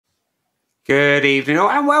Good evening all,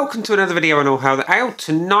 and welcome to another video on All Hail the Ale.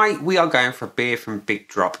 Tonight we are going for a beer from Big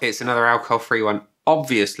Drop. It's another alcohol-free one,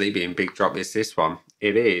 obviously being Big Drop is this one.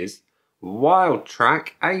 It is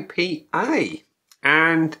Wildtrack APA,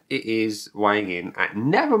 and it is weighing in at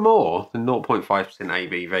never more than 0.5%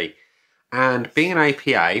 ABV. And being an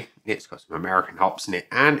APA, it's got some American hops in it,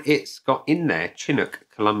 and it's got in there Chinook,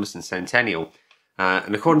 Columbus and Centennial.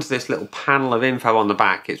 And according to this little panel of info on the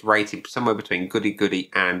back, it's rated somewhere between Goody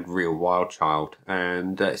Goody and Real Wild Child.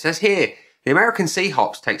 And it says here, the American sea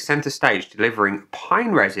hops take centre stage, delivering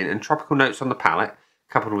pine resin and tropical notes on the palate,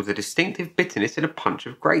 coupled with a distinctive bitterness and a punch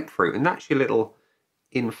of grapefruit. And that's your little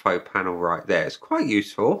info panel right there. It's quite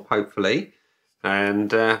useful, hopefully.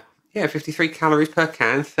 And yeah, 53 calories per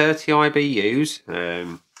can, 30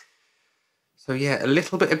 IBUs. So yeah, a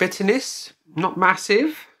little bit of bitterness, not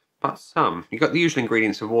massive, but some. You've got the usual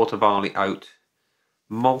ingredients of water, barley, oat,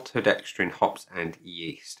 maltodextrin, hops, and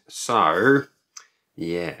yeast. So,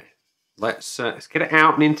 yeah, let's get it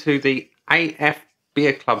out and into the AF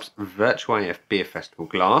Beer Club's Virtual AF Beer Festival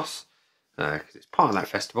glass, because it's part of that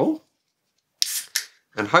festival.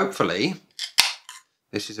 And hopefully,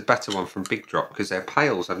 this is a better one from Big Drop, because their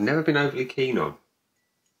pails I've never been overly keen on.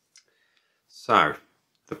 So,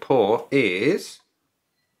 the pour is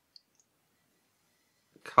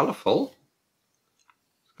colourful.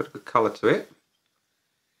 It's got a good colour to it.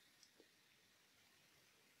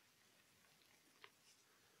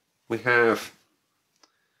 We have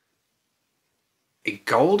a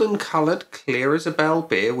golden coloured, clear as a bell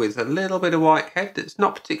beer with a little bit of white head that's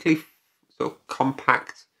not particularly sort of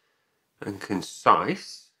compact and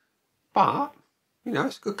concise, but you know,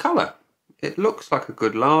 it's a good colour. It looks like a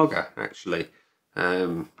good lager, actually.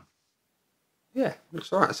 Yeah,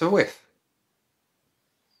 looks alright. It's a whiff.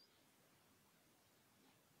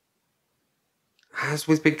 As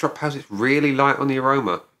with Big Drop House, it's really light on the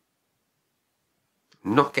aroma.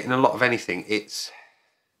 I'm not getting a lot of anything. I've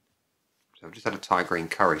just had a Thai green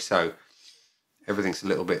curry, so everything's a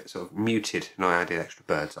little bit sort of muted, and I added extra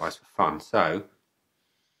bird's eyes for fun. So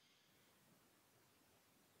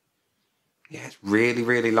yeah, it's really,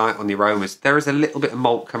 really light on the aromas. There is a little bit of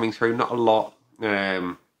malt coming through, not a lot.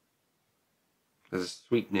 There's a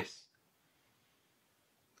sweetness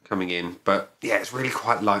coming in, but yeah, it's really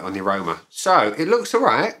quite light on the aroma. So it looks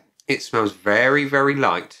alright. It smells very, very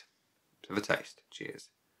light to the taste. Cheers.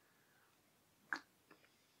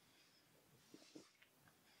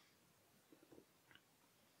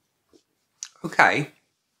 Okay,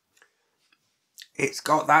 it's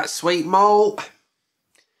got that sweet malt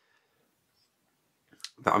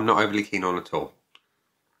that I'm not overly keen on at all.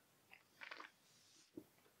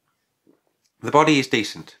 The body is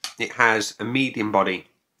decent. It has a medium body.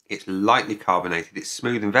 It's lightly carbonated. It's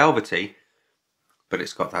smooth and velvety, but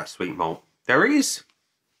it's got that sweet malt. There is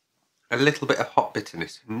a little bit of hop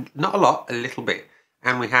bitterness. Not a lot, a little bit.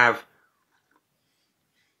 And we have,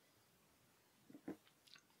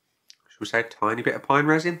 should we say, a tiny bit of pine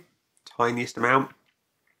resin? Tiniest amount.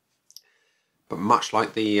 But much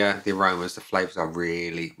like the aromas, the flavours are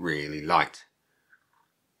really, really light.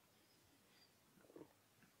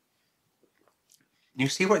 You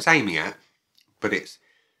see what it's aiming at, but it's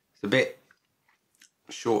a bit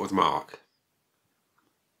short of the mark.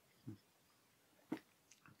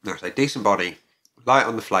 Now, it's a decent body, light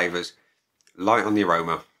on the flavours, light on the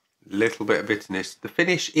aroma, little bit of bitterness. The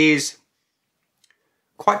finish is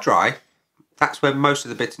quite dry. That's where most of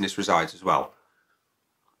the bitterness resides as well.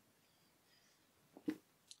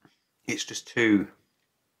 It's just too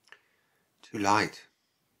light.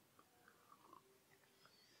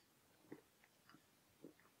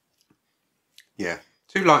 Yeah,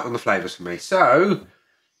 too light on the flavours for me. So,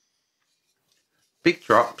 Big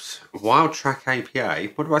Drop's Wildtrack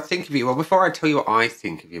APA. What do I think of you? Well, before I tell you what I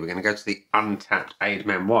think of you, we're going to go to the Untapped Aid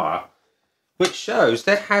Memoir, which shows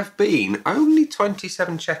there have been only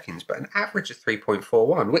 27 check-ins, but an average of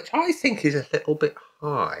 3.41, which I think is a little bit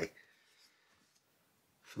high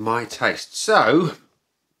for my taste. So,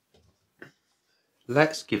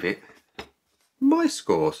 let's give it my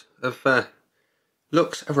scores of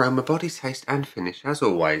looks, aroma, body, taste and finish, as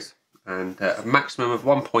always. And a maximum of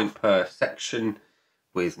 1 point per section,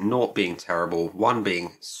 with 0 being terrible, 1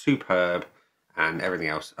 being superb, and everything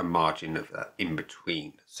else a margin of in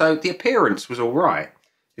between. So the appearance was all right.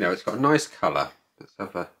 You know, it's got a nice colour. Let's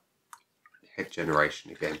have a head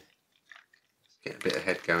generation again. Let's get a bit of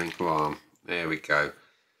head going. Come on. There we go.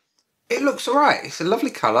 It looks all right. It's a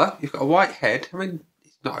lovely colour. You've got a white head. I mean,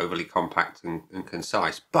 it's not overly compact and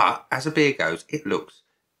concise, but as a beer goes, it looks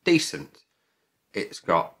decent. It's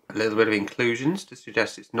got a little bit of inclusions to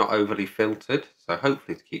suggest it's not overly filtered, so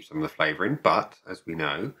hopefully to keep some of the flavour in, but as we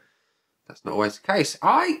know, that's not always the case.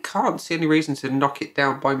 I can't see any reason to knock it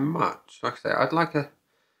down by much. Like I say, I'd like it.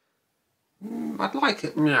 No, I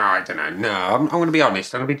don't know. No, I'm going to be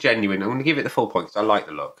honest. I'm going to be genuine. I'm going to give it the full point because I like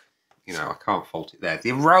the look. You know, I can't fault it there.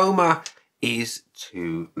 The aroma is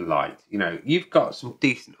too light. You know, you've got some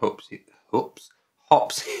decent hops in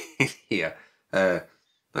here. Like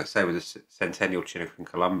I say, with the Centennial, Chinook and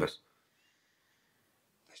Columbus.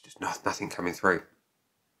 There's just nothing coming through.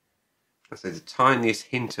 I say the tiniest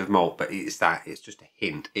hint of malt, but it's just a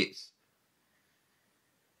hint. It's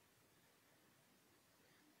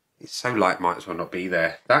so light, might as well not be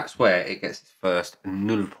there. That's where it gets its first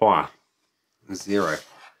nul point, 0.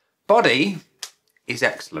 Body is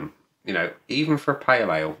excellent. You know, even for a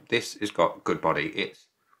pale ale, this has got good body. It's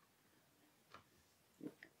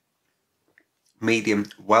medium,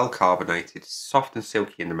 well carbonated, soft and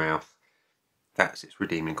silky in the mouth. That's its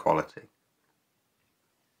redeeming quality.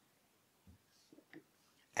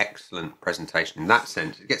 Excellent presentation in that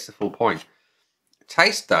sense. It gets the full point.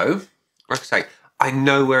 Taste though, like I say, I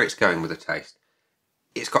know where it's going with the taste.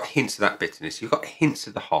 It's got hints of that bitterness. You've got hints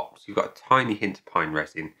of the hops. You've got a tiny hint of pine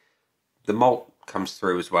resin. The malt comes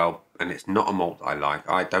through as well, and it's not a malt I like.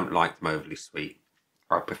 I don't like them overly sweet.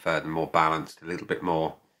 I prefer them more balanced, a little bit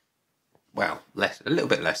more, well, a little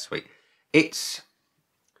bit less sweet. It's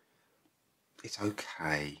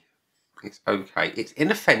okay. It's okay. It's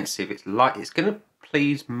inoffensive. It's light. It's going to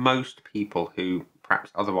please most people who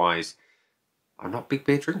perhaps otherwise are not big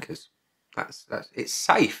beer drinkers. It's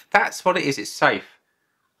safe. That's what it is. It's safe.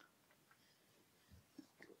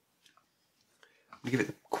 I'm going to give it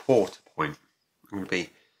the quarter point. I'm going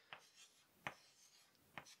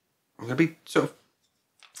to be sort of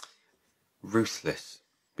ruthless,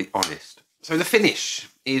 be honest. So the finish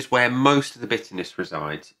is where most of the bitterness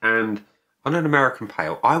resides, and on an American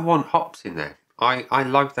pale, I want hops in there. I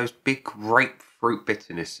love those big grapefruit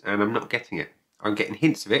bitterness, and I'm not getting it. I'm getting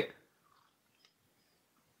hints of it.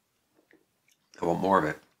 I want more of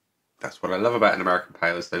it. That's what I love about an American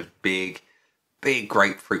pale, is those big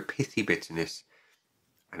grapefruit pithy bitterness,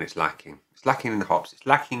 and it's lacking. It's lacking in the hops. It's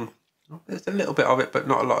lacking. There's a little bit of it, but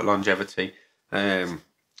not a lot of longevity. It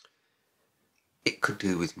could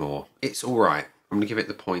do with more. It's all right. I'm going to give it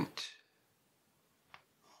the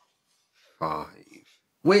 0.5,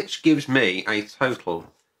 which gives me a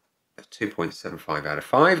total of 2.75 out of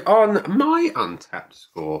 5 on my Untapped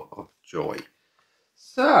score of joy.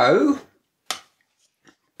 So,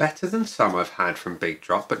 better than some I've had from Big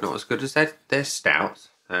Drop, but not as good as their stouts.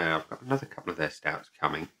 I've got another couple of their stouts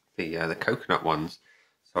coming, the coconut ones.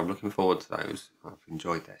 So I'm looking forward to those. I've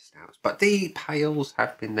enjoyed their stouts. But the pales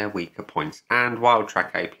have been their weaker points. And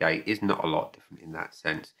Wildtrack APA is not a lot different in that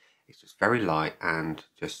sense. It's just very light and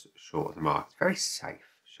just short of the mark. It's very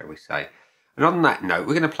safe, shall we say. And on that note,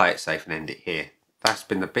 we're going to play it safe and end it here. That's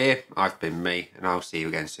been the beer. I've been me. And I'll see you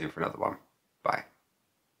again soon for another one. Bye.